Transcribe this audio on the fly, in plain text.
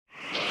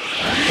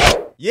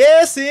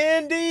Yes,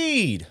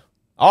 indeed.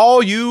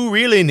 All you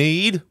really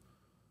need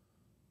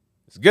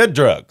is good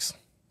drugs.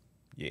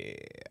 Yeah.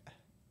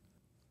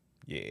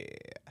 Yeah.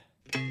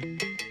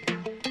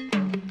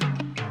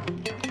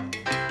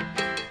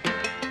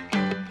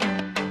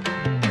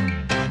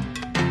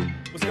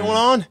 What's going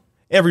on,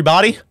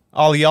 everybody?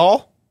 All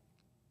y'all.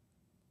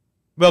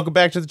 Welcome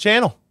back to the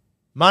channel.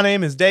 My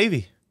name is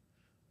Davey.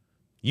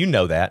 You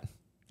know that.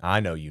 I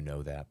know you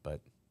know that,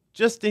 but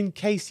just in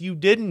case you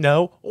didn't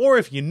know, or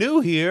if you're new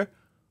here,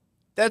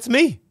 that's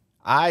me.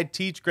 I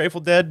teach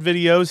Grateful Dead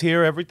videos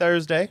here every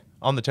Thursday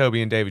on the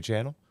Toby and Davey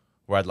channel,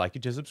 where I'd like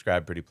you to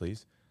subscribe, pretty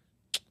please.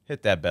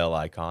 Hit that bell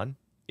icon.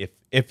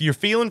 If you're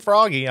feeling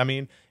froggy, I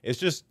mean, it's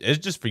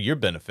just for your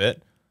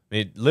benefit. I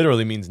mean, it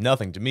literally means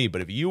nothing to me, but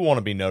if you want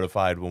to be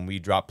notified when we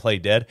drop Play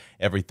Dead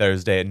every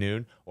Thursday at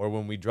noon, or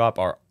when we drop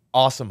our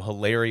awesome,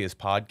 hilarious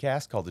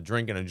podcast called The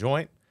Drink and a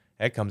Joint,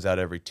 that comes out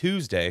every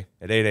Tuesday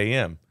at 8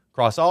 a.m.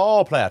 across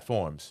all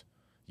platforms,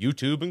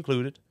 YouTube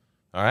included.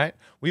 All right?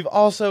 We've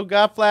also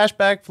got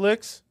flashback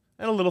flicks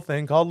and a little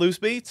thing called Loose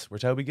Beats, where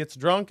Toby gets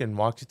drunk and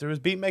walks you through his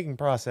beat-making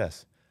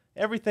process.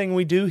 Everything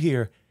we do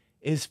here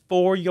is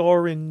for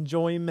your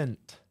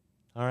enjoyment.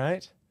 All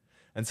right?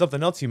 And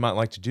something else you might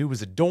like to do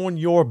is adorn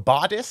your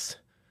bodice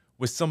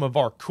with some of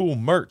our cool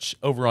merch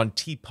over on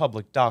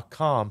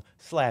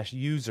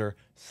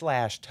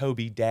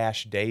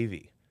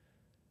teepublic.com/user/Toby-Davey.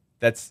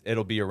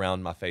 It'll be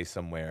around my face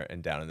somewhere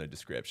and down in the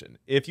description.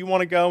 If you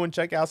want to go and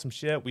check out some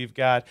shit, we've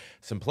got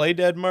some Play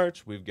Dead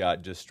merch. We've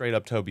got just straight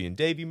up Toby and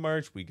Davey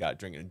merch. We got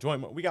Drink and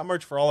Joint merch. We got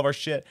merch for all of our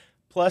shit.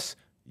 Plus,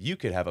 you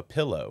could have a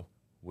pillow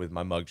with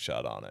my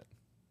mugshot on it.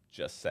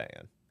 Just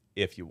saying,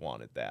 if you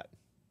wanted that.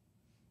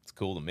 It's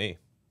cool to me.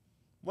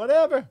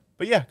 Whatever.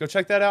 But yeah, go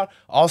check that out.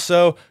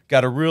 Also,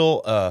 got a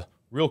real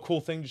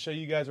cool thing to show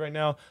you guys right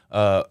now.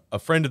 A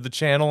friend of the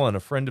channel and a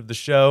friend of the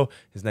show.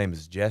 His name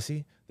is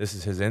Jesse. This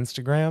is his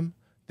Instagram.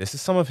 This is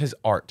some of his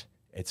art.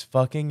 It's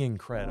fucking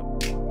incredible.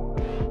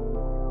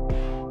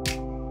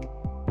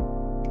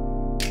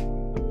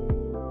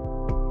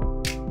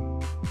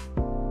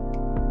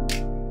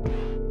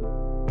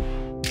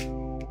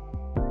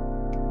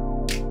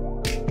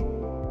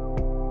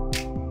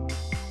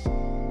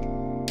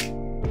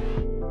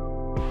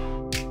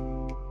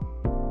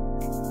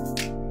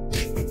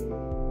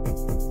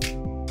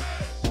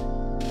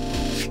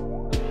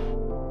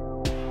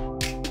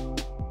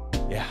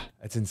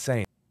 It's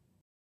insane.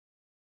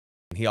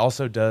 He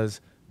also does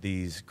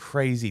these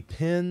crazy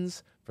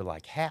pins for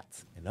like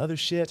hats and other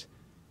shit.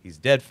 He's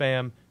Dead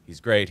Fam. He's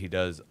great. He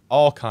does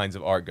all kinds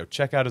of art. Go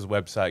check out his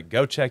website.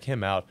 Go check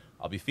him out.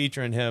 I'll be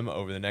featuring him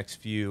over the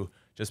next few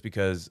just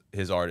because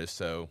his art is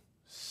so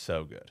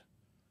good.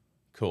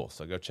 Cool.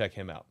 So go check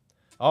him out.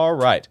 All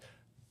right.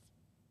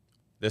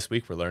 This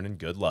week we're learning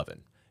Good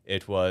Lovin'.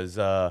 It was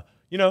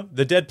you know,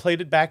 the Dead played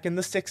it back in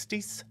the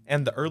 60s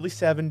and the early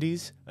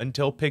 70s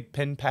until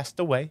Pigpen passed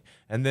away.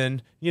 And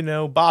then, you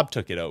know, Bob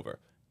took it over.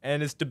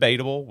 And it's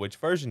debatable which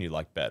version you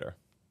like better.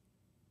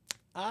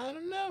 I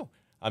don't know.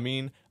 I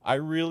mean, I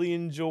really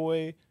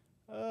enjoy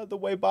the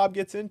way Bob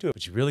gets into it.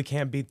 But you really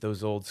can't beat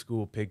those old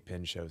school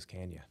Pigpen shows,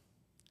 can you?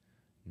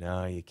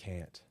 No, you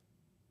can't.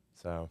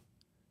 So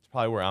it's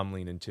probably where I'm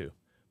leaning too.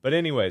 But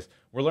anyways,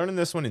 we're learning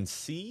this one in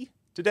C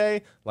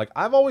today. Like,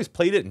 I've always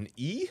played it in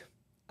E.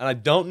 And I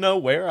don't know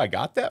where I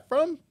got that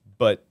from,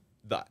 but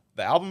the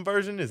album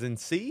version is in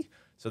C,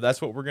 so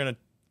that's what we're going to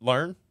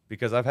learn,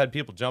 because I've had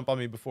people jump on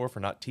me before for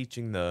not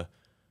teaching the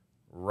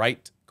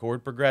right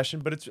chord progression,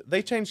 but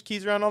they change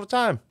keys around all the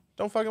time.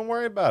 Don't fucking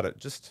worry about it.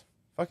 Just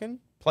fucking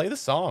play the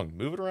song.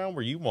 Move it around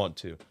where you want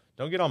to.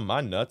 Don't get on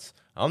my nuts.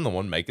 I'm the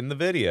one making the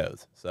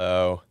videos.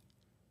 So,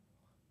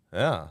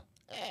 yeah.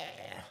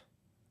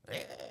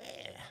 That's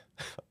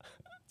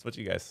what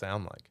you guys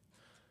sound like.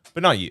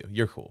 But not you.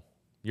 You're cool.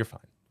 You're fine.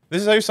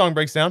 This is how your song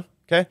breaks down,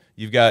 okay?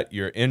 You've got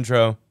your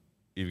intro,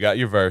 you've got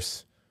your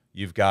verse,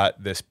 you've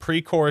got this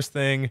pre-chorus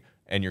thing,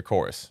 and your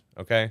chorus,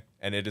 okay?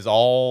 And it is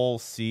all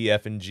C,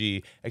 F, and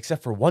G,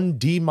 except for one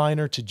D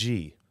minor to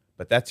G.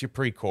 But that's your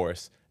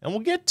pre-chorus, and we'll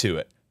get to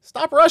it.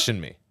 Stop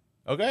rushing me,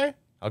 okay?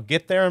 I'll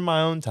get there in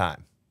my own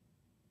time.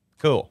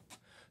 Cool.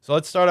 So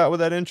let's start out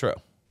with that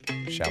intro,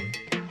 shall we?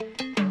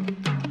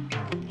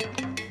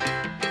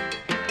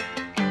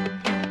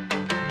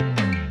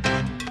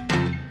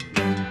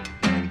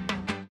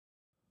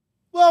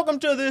 Welcome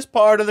to this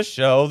part of the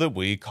show that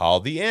we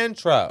call the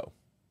intro.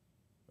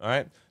 All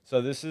right,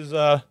 so this is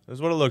what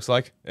it looks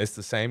like. It's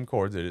the same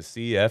chords. It is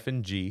C, F,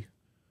 and G,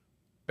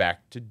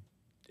 back to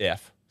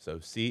F. So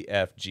C,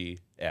 F, G,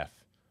 F.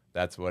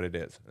 That's what it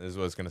is. This is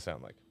what it's gonna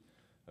sound like.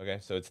 Okay,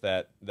 so it's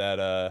that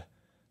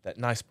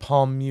nice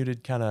palm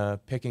muted kind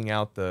of picking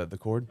out the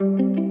chord.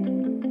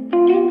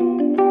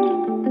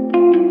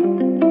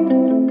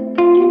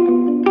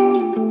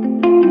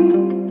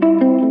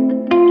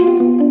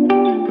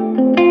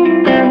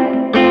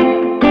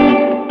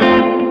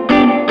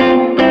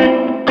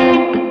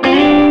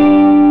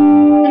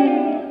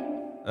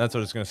 That's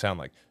what it's going to sound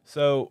like.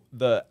 So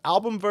the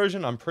album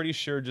version, I'm pretty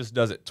sure, just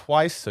does it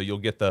twice. So you'll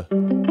get the...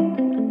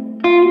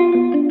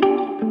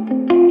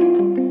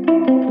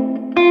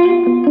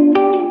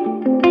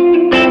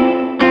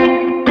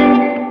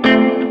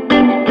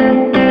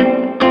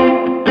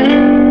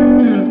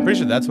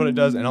 that's what it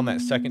does. And on that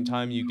second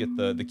time, you get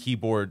the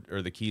keyboard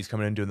or the keys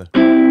coming in doing the.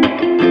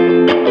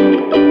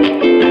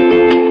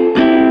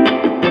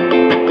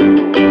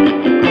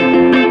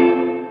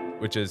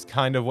 Which is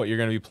kind of what you're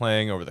going to be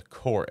playing over the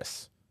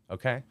chorus.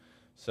 Okay?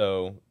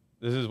 So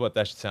this is what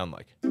that should sound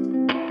like.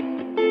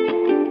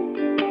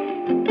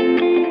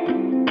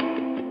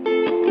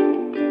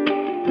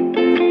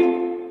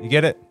 You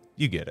get it?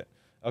 You get it.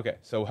 Okay,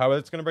 so how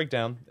it's going to break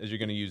down is you're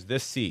going to use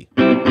this C.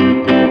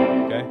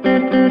 Okay?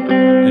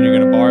 And you're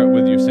going to bar it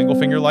with your single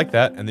finger like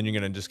that, and then you're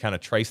going to just kind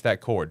of trace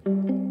that chord. So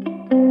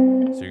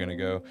you're going to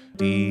go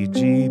D,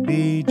 G,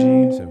 B, G.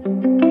 So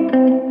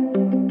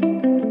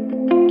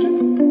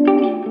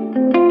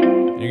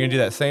you're going to do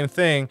that same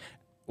thing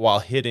while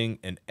hitting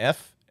an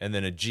F and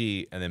then a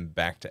G and then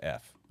back to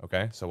F.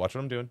 Okay? So watch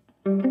what I'm doing.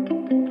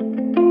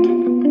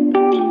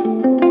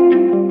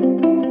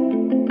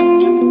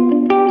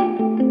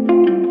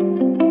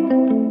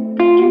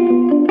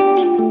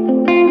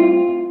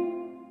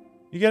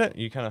 You get it?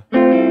 You kind of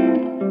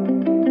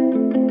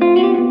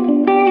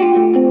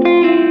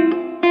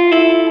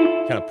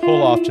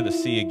pull off to the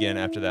C again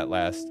after that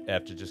last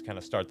F to just kind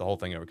of start the whole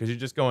thing over, because you're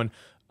just going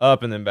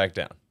up and then back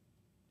down.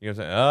 You know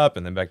what I'm saying? Up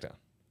and then back down.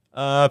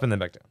 Up and then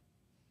back down.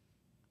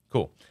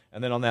 Cool.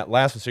 And then on that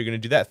last one, so you're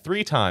going to do that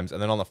 3 times, and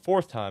then on the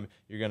 4th time,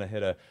 you're going to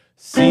hit a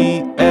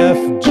C,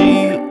 F, G,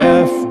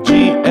 F,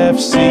 G, F,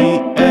 C,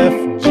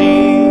 F, G.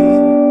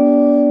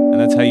 And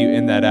that's how you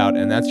end that out,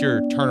 and that's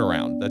your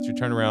turnaround. That's your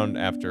turnaround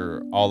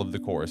after all of the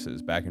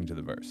choruses back into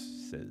the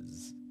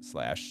verses /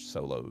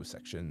 solo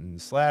section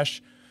 /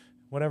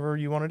 whatever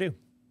you want to do.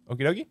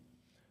 Okie dokie?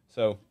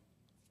 So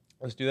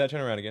let's do that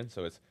turnaround again.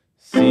 So it's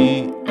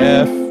C,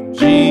 F,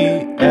 G,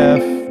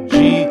 F,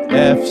 G,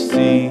 F,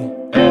 C,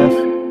 F,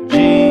 G,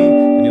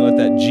 and you let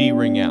that G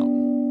ring out.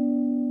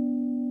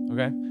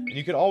 Okay? And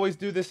you could always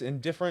do this in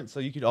different,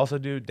 so you could also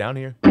do down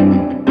here.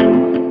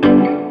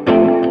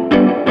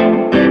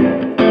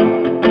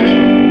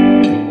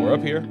 Or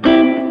up here.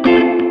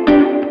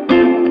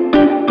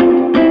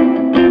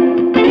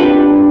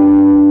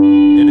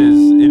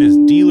 It is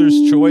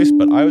dealer's choice,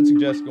 but I would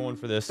suggest going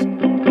for this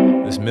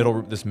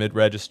mid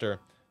register,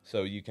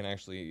 so you can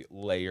actually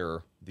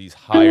layer these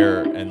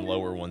higher and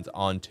lower ones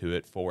onto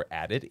it for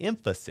added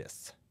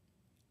emphasis.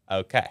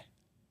 Okay.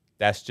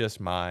 That's just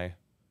my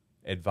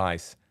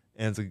advice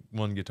as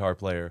one guitar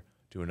player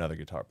to another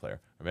guitar player.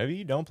 Or maybe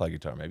you don't play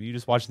guitar. Maybe you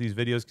just watch these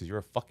videos because you're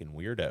a fucking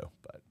weirdo.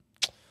 But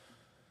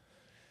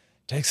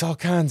takes all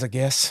kinds, I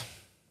guess.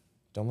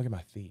 Don't look at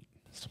my feet.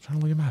 Stop trying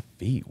to look at my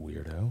feet,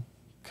 weirdo.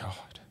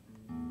 God.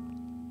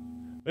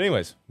 But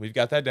anyways, we've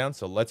got that down,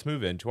 so let's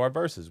move into our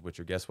verses, which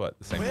are, guess what?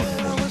 The same thing.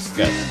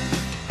 Go.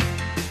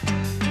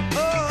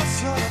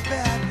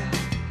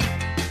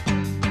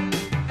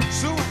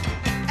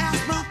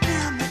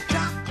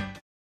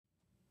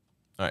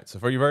 All right, so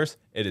for your verse,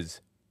 it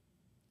is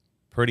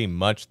pretty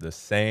much the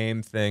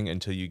same thing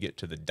until you get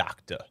to the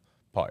doctor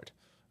part.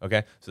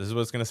 Okay, so this is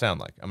what it's going to sound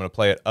like. I'm going to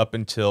play it up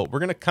until, we're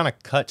going to kind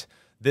of cut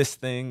this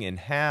thing in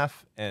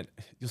half, and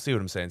you'll see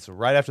what I'm saying. So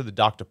right after the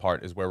doctor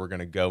part is where we're going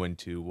to go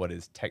into what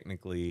is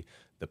technically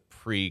the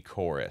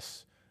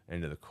pre-chorus,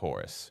 into the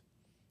chorus.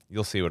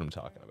 You'll see what I'm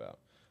talking about.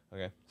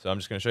 Okay, so I'm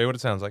just going to show you what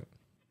it sounds like.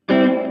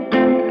 Well,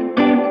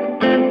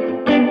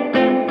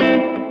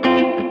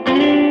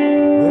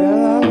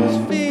 I was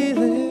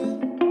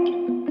feeling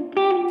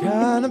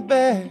kind of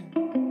bad,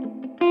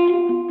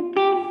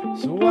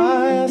 so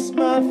I asked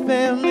my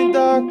family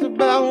doctor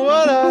about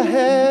what I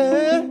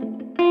had.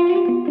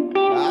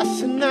 I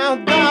said, now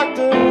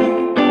doctor,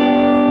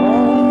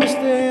 oh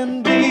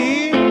Mr.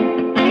 MD,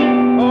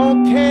 oh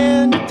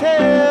can you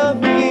tell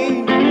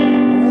me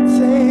what's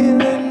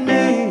ailing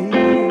me?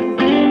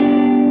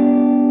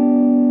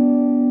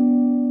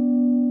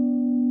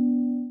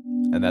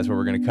 And that's where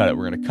we're going to cut it.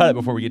 We're going to cut it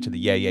before we get to the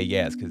yeah, yeah,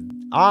 yeahs, because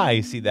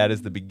I see that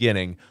as the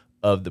beginning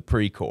of the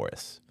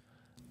pre-chorus.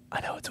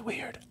 I know it's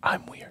weird.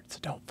 I'm weird, so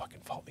don't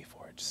fucking fault me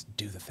for it. Just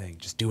do the thing.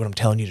 Just do what I'm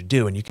telling you to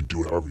do, and you can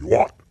do it however you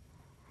want.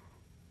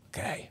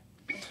 Okay.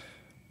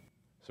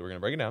 So we're going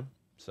to break it down.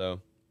 So,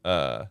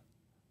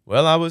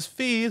 well, I was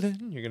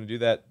feeling. You're going to do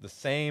that the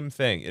same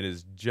thing. It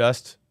is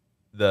just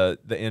the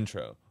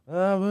intro.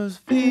 I was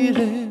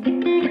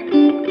feeling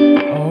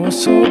oh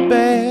so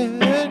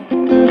bad.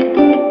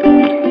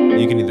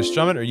 You can either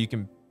strum it or you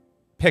can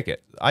pick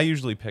it. I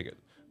usually pick it.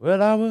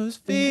 Well, I was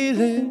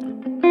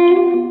feeling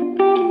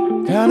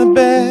kind of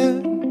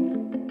bad,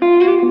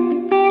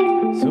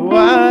 so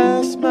I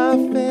asked my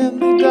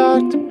family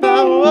doctor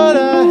about what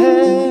I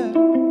had.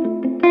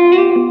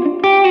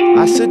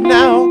 I said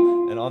now,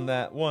 and on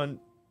that one,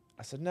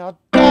 I said now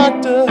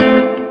doctor.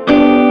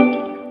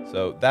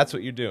 So that's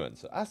what you're doing.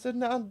 So I said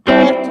now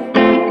doctor.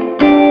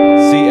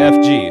 C,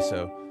 F, G.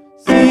 So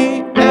C,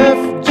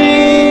 F, G,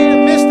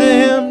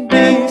 Mr.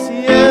 MD,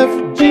 C,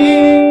 F, G.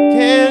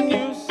 Can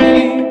you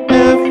see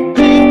F, G?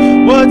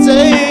 What's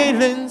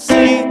ailing C,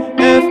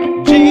 F,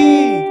 G?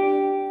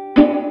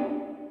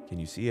 Can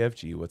you see F,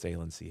 G? What's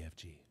ailing C, F,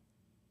 G?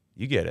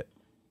 You get it.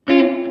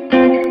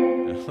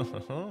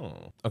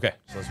 Okay,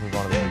 so let's move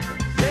on to the intro.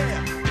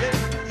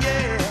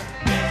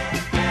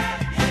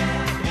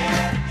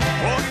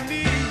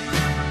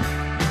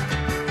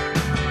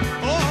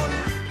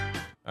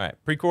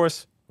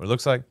 Pre-chorus, what it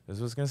looks like, this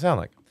is what it's going to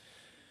sound like.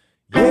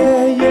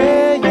 Yeah,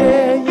 yeah,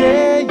 yeah,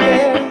 yeah,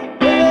 yeah,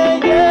 yeah,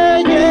 yeah,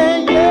 yeah,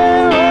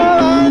 yeah,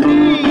 all I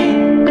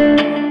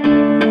need,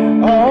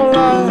 all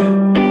I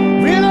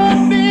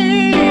really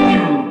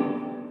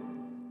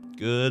need,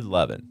 good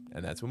lovin'.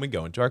 And that's when we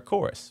go into our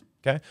chorus,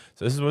 okay?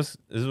 So this is what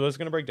it's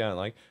going to break down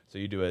like. So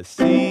you do a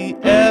C,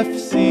 F,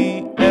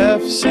 C,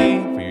 F, C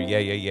for your yeah,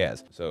 yeah,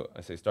 yeahs. So I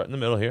say start in the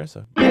middle here,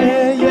 so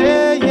yeah,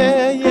 yeah,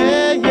 yeah,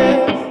 yeah, yeah.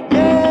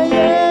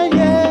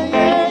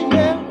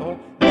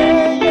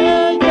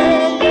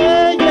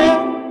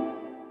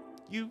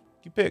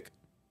 You pick.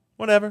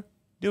 Whatever.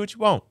 Do what you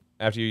want.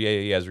 After your yeah,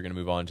 yeah, yeahs, we're going to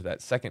move on to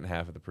that second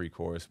half of the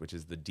pre-chorus, which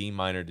is the D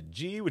minor to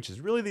G, which is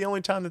really the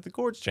only time that the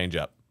chords change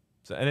up.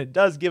 So, and it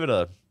does give it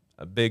a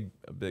big,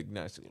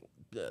 nice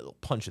little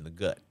punch in the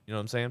gut. You know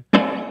what I'm saying?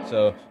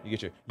 So you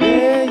get your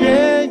yeah,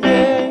 yeah,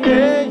 yeah,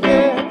 yeah,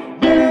 yeah,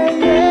 yeah,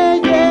 yeah,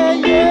 yeah,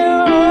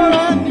 yeah, all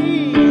I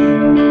need,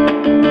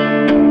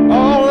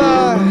 all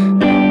I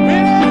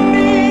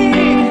really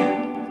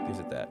need. Gives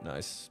it that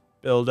nice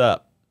build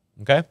up.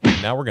 Okay,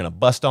 now we're gonna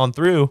bust on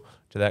through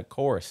to that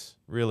chorus.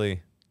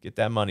 Really get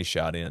that money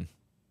shot in.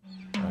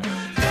 All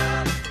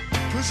right.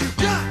 'Cause you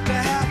got to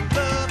have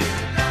love.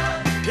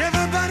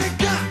 Everybody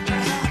got to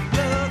have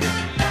love.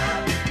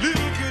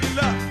 Little good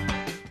love.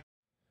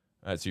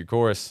 All right, so your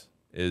chorus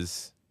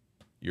is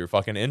your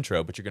fucking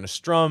intro, but you're gonna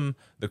strum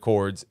the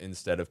chords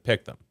instead of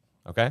pick them.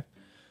 Okay,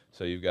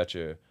 so you've got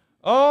your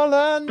all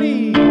I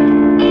need,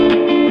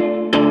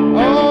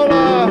 all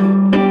I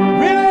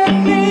really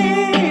need.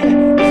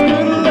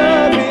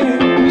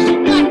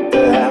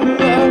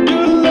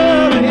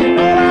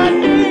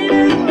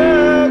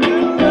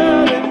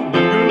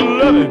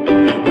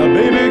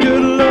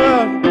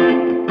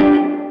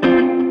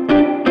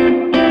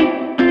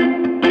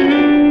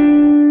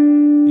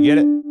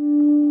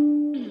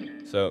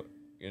 So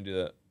you're gonna do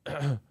the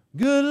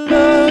good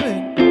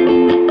loving,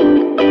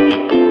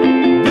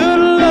 good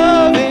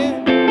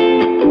loving.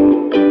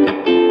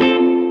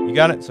 You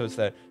got it? So it's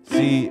that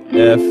C,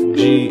 F,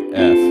 G,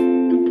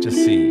 F to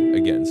C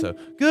again. So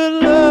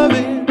good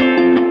loving, good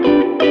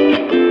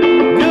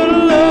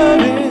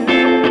loving,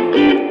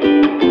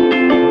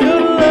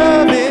 good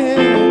loving,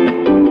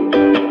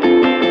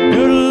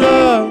 good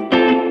love.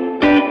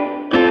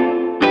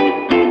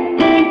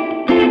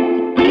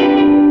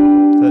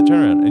 So that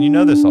turnaround. And you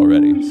know this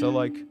already. So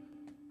like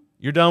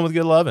you're done with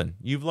good lovin'.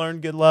 You've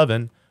learned good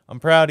lovin'. I'm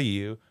proud of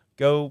you.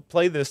 Go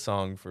play this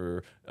song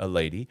for a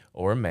lady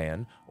or a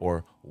man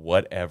or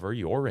whatever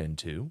you're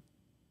into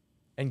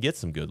and get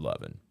some good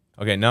lovin'.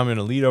 Okay, now I'm going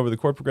to lead over the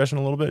chord progression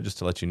a little bit just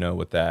to let you know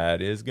what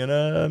that is going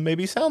to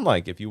maybe sound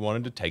like if you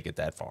wanted to take it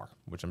that far,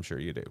 which I'm sure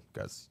you do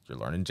because you're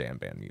learning jam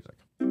band music.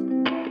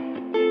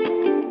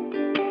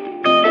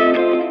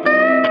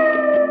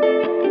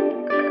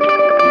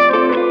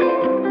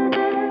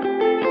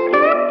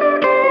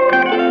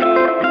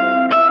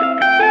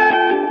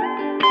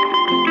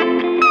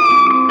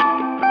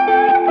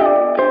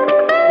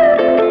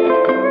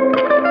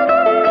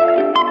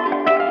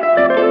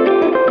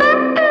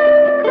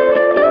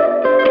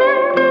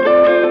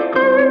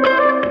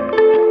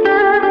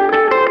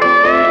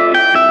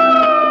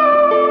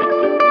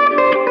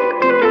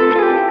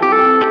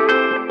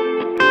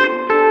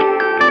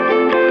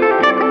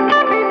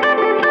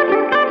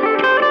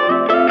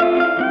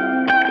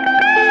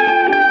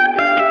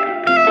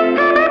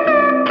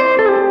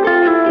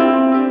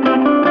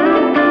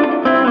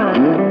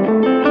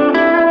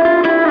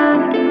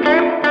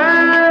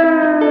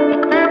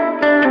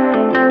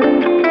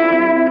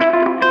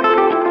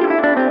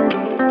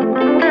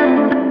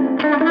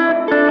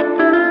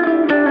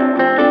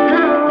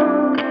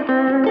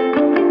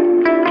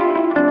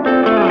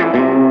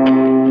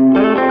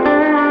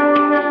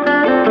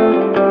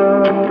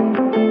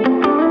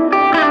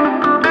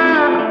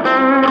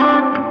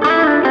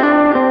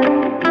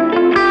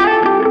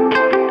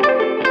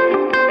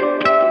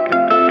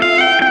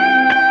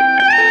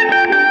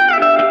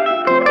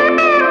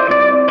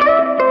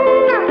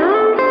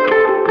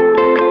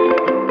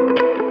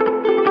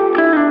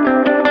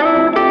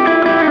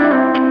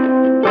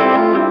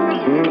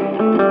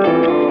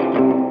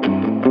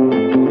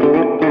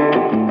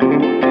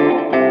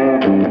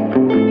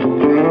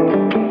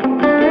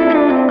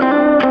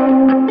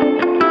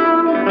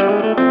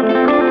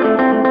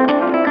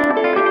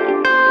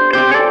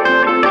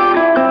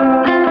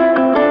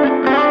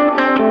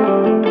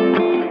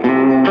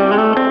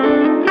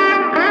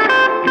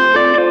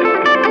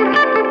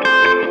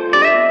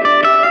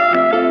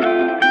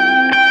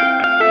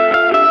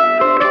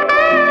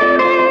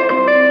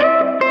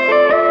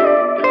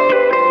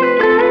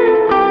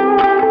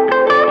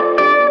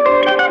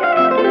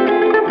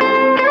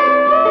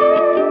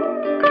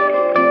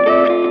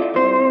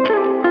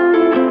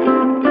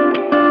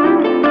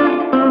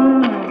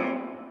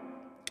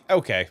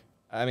 Okay.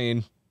 I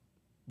mean,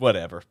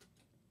 whatever.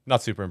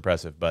 Not super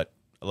impressive, but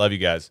I love you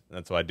guys. And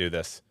that's why I do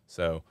this.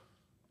 So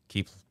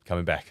keep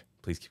coming back.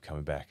 Please keep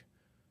coming back.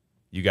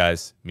 You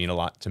guys mean a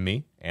lot to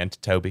me and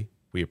to Toby.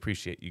 We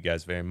appreciate you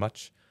guys very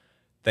much.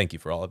 Thank you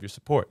for all of your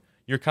support.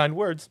 your kind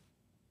words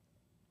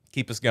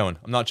keep us going.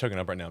 I'm not choking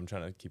up right now. I'm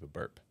trying to keep a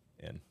burp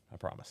in. I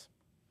promise.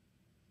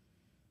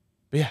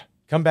 But yeah,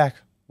 come back.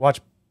 Watch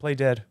Play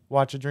Dead.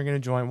 Watch A Drinking a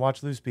Joint.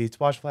 Watch Loose Beats.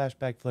 Watch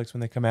Flashback Flicks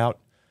when they come out.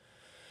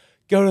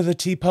 Go to the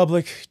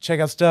TeePublic. Check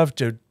out stuff.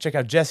 Check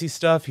out Jesse's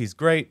stuff. He's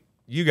great.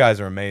 You guys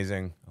are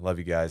amazing. I love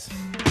you guys. See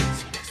you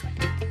next week.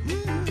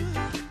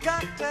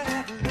 Got to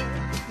have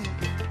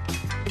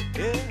love.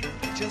 Yeah.